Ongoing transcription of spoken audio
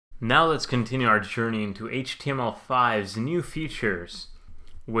Now let's continue our journey into HTML5's new features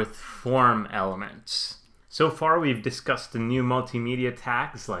with form elements. So far we've discussed the new multimedia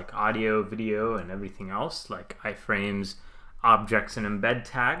tags like audio, video, and everything else like iframes, objects, and embed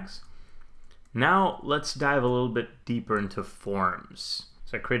tags. Now let's dive a little bit deeper into forms.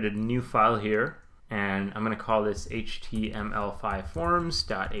 So I created a new file here and I'm going to call this HTML5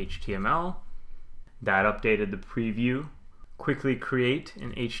 forms.html. That updated the preview. Quickly create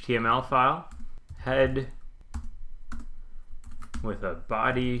an HTML file, head with a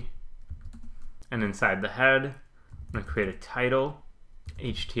body, and inside the head I'm going to create a title,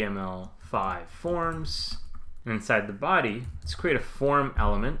 HTML5 forms, and inside the body let's create a form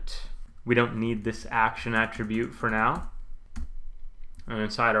element. We don't need this action attribute for now. And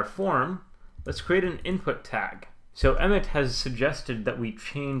inside our form let's create an input tag. So Emmett has suggested that we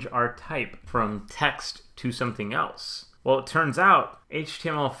change our type from text to something else. Well, it turns out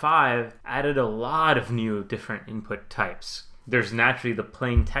HTML5 added a lot of new different input types. There's naturally the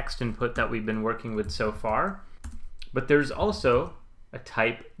plain text input that we've been working with so far, but there's also a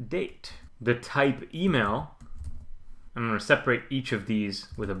type date. The type email, I'm going to separate each of these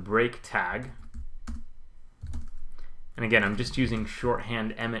with a break tag. And again, I'm just using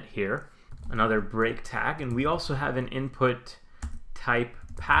shorthand Emmett here. Another break tag, and we also have an input type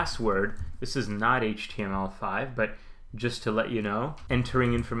password. This is not HTML5, but just to let you know,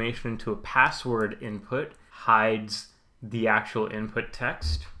 entering information into a password input hides the actual input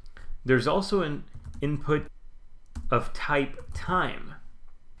text. There's also an input of type time.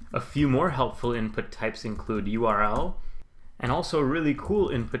 A few more helpful input types include URL and also a really cool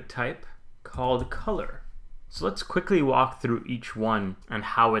input type called color. So let's quickly walk through each one and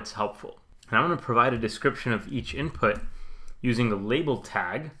how it's helpful. And I'm going to provide a description of each input using the label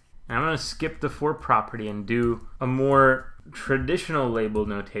tag. And I'm going to skip the for property and do a more traditional label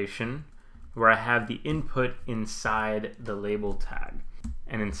notation where I have the input inside the label tag.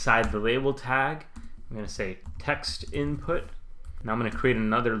 And inside the label tag, I'm going to say text input. Now I'm going to create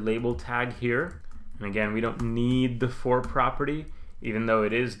another label tag here. And again, we don't need the for property, even though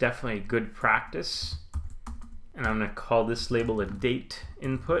it is definitely good practice. And I'm going to call this label a date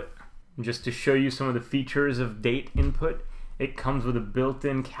input. And just to show you some of the features of date input, it comes with a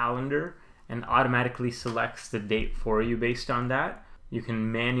built-in calendar and automatically selects the date for you based on that. You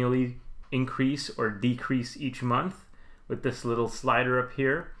can manually increase or decrease each month with this little slider up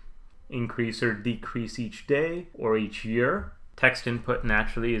here. Increase or decrease each day or each year. Text input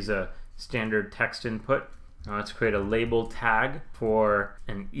naturally is a standard text input. Now let's create a label tag for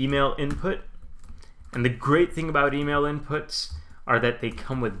an email input. And the great thing about email inputs are that they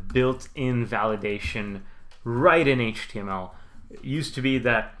come with built-in validation right in HTML. It used to be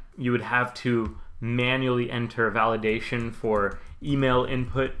that you would have to manually enter validation for email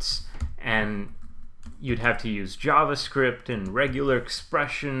inputs, and you'd have to use JavaScript and regular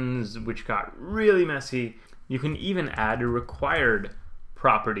expressions, which got really messy. You can even add a required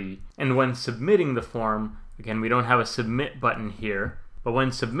property. And when submitting the form, again, we don't have a submit button here, but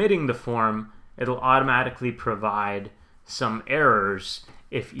when submitting the form, it'll automatically provide some errors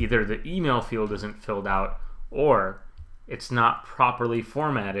if either the email field isn't filled out or it's not properly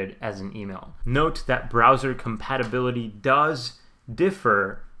formatted as an email. Note that browser compatibility does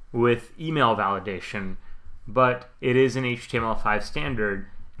differ with email validation, but it is an HTML5 standard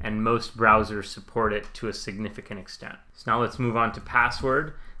and most browsers support it to a significant extent. So now let's move on to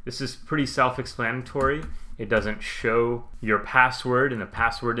password. This is pretty self-explanatory. It doesn't show your password in the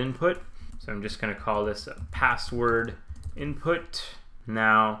password input, so I'm just going to call this a password input.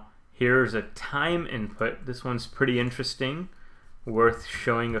 Now here's a time input. This one's pretty interesting, worth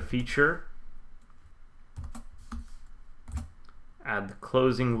showing a feature. Add the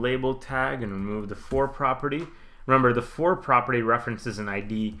closing label tag and remove the for property. Remember, the for property references an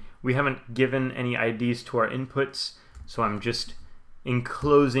ID. We haven't given any IDs to our inputs, so I'm just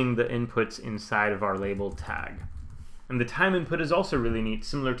enclosing the inputs inside of our label tag. And the time input is also really neat.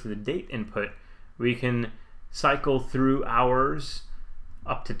 Similar to the date input, we can cycle through hours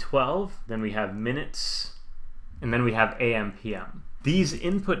up to 12, then we have minutes, and then we have AM, PM. These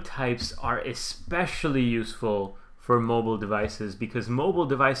input types are especially useful for mobile devices because mobile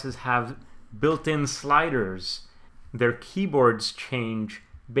devices have built-in sliders. Their keyboards change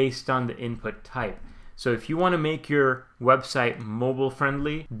based on the input type. So if you want to make your website mobile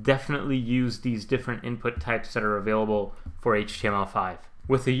friendly, definitely use these different input types that are available for HTML5.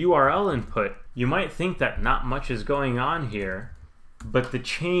 With the URL input, you might think that not much is going on here, but the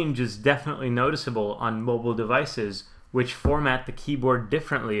change is definitely noticeable on mobile devices which format the keyboard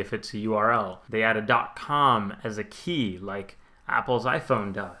differently if it's a URL. They add a .com as a key, like Apple's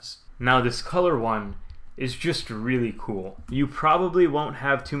iPhone does. Now this color one is just really cool. You probably won't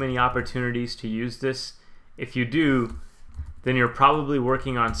have too many opportunities to use this. If you do, then you're probably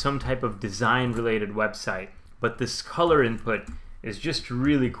working on some type of design related website. But this color input is just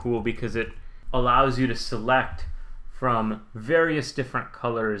really cool because it allows you to select from various different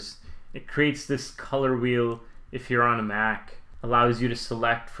colors. It creates this color wheel if you're on a Mac, allows you to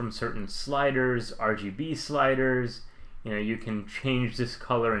select from certain sliders, RGB sliders. You can change this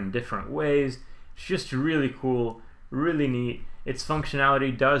color in different ways. It's just really cool, really neat. Its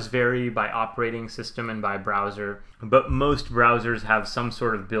functionality does vary by operating system and by browser, but most browsers have some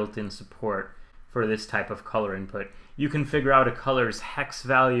sort of built-in support for this type of color input. You can figure out a color's hex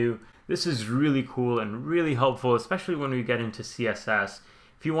value. This is really cool and really helpful, especially when we get into CSS.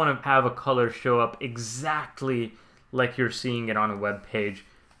 If you want to have a color show up exactly like you're seeing it on a web page,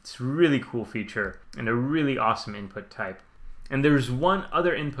 it's a really cool feature and a really awesome input type. And there's one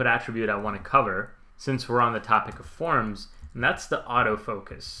other input attribute I want to cover since we're on the topic of forms, and that's the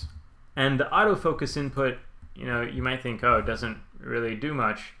autofocus. And the autofocus input, you might think, oh, it doesn't really do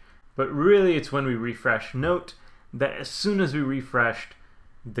much, but really it's when we refresh. Note that as soon as we refreshed,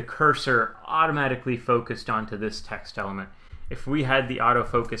 the cursor automatically focused onto this text element. If we had the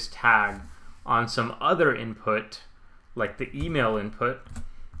autofocus tag on some other input, like the email input,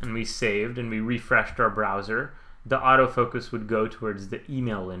 and we saved and we refreshed our browser, the autofocus would go towards the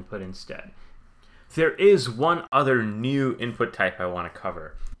email input instead. There is one other new input type I want to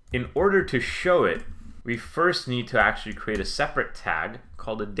cover. In order to show it, we first need to actually create a separate tag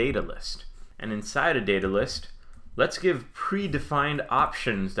called a data list. And inside a data list, let's give predefined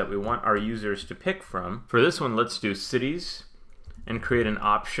options that we want our users to pick from. For this one, let's do cities and create an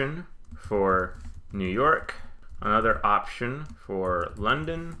option for New York, another option for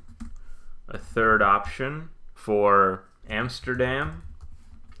London, a third option for Amsterdam,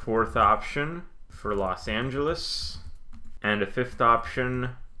 fourth option for Los Angeles, and a fifth option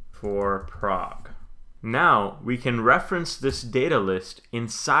for Prague. Now we can reference this data list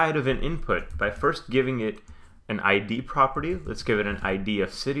inside of an input by first giving it an ID property. Let's give it an ID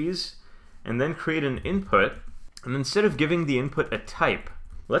of cities, and then create an input. And instead of giving the input a type,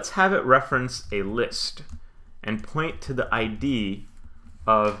 let's have it reference a list and point to the ID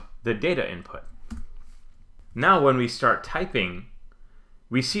of the data input. Now when we start typing,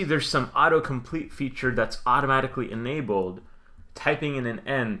 we see there's some autocomplete feature that's automatically enabled. Typing in an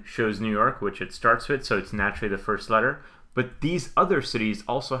N shows New York, which it starts with, so it's naturally the first letter. But these other cities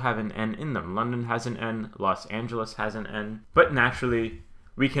also have an N in them. London has an N, Los Angeles has an N. But naturally,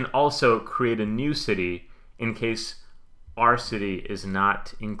 we can also create a new city in case our city is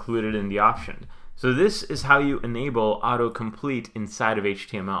not included in the option. So this is how you enable autocomplete inside of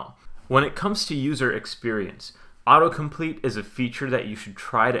HTML. When it comes to user experience, autocomplete is a feature that you should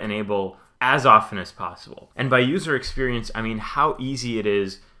try to enable as often as possible. And by user experience, I mean how easy it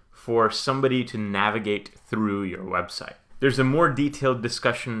is for somebody to navigate through your website. There's a more detailed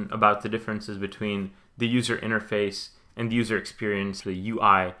discussion about the differences between the user interface and the user experience, the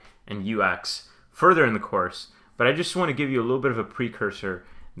UI and UX, further in the course, but I just want to give you a little bit of a precursor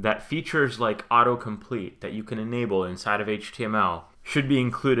that features like autocomplete that you can enable inside of HTML should be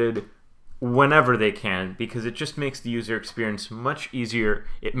included whenever they can, because it just makes the user experience much easier.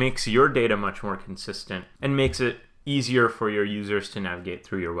 It makes your data much more consistent and makes it easier for your users to navigate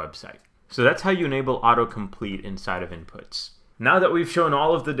through your website. So that's how you enable autocomplete inside of inputs. Now that we've shown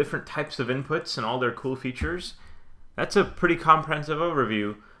all of the different types of inputs and all their cool features, that's a pretty comprehensive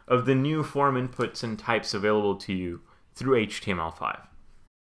overview of the new form inputs and types available to you through HTML5.